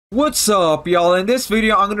What's up, y'all? In this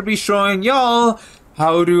video I'm going to be showing y'all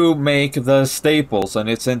how to make the staples in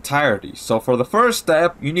its entirety. So for the first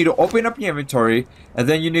step, you need to open up your inventory, and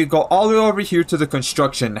then you need to go all the way over here to the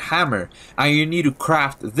construction hammer, and you need to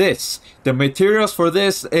craft this. The materials for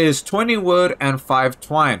this is 20 wood and 5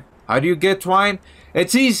 twine. How do you get twine?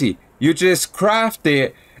 It's easy. You just craft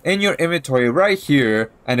it in your inventory right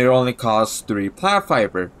here, and it only costs 3 plant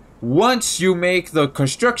fiber. Once you make the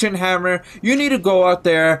construction hammer, you need to go out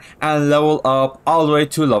there and level up all the way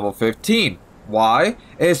to level 15. Why?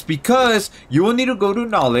 It's because you will need to go to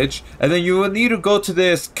knowledge, and then you will need to go to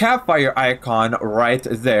this campfire icon right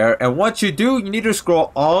there. And once you do, you need to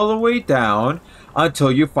scroll all the way down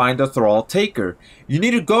until you find the thrall taker. You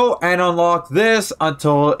need to go and unlock this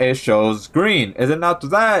until it shows green, and then after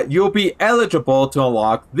that you'll be eligible to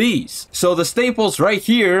unlock these. So the staples right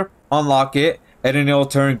here, unlock it, and then it'll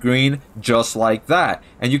turn green just like that.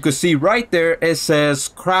 And you can see right there it says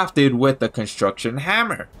crafted with the construction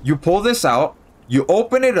hammer. You pull this out, you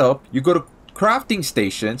open it up, you go to crafting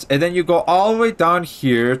stations, and then you go all the way down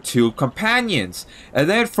here to companions, and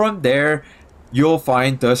then from there you'll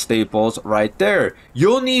find the staples right there.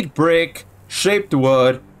 You'll need brick, shaped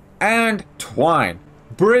wood, and twine.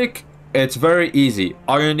 Brick, it's very easy.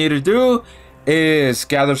 All you need to do is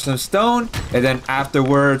gather some stone, and then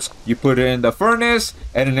afterwards you put it in the furnace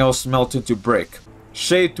and then it'll smelt into brick.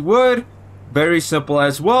 Shaped wood, very simple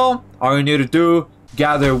as well. All you need to do,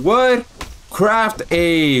 gather wood, craft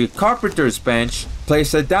a carpenter's bench,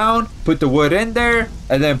 place it down, put the wood in there,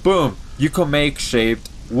 and then boom, you can make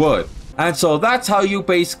shaped wood. And so that's how you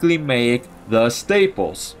basically make the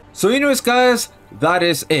staples. So anyways guys, that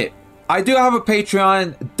is it. I do have a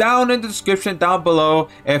Patreon down in the description down below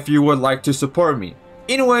if you would like to support me.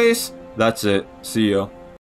 Anyways, that's it. See ya.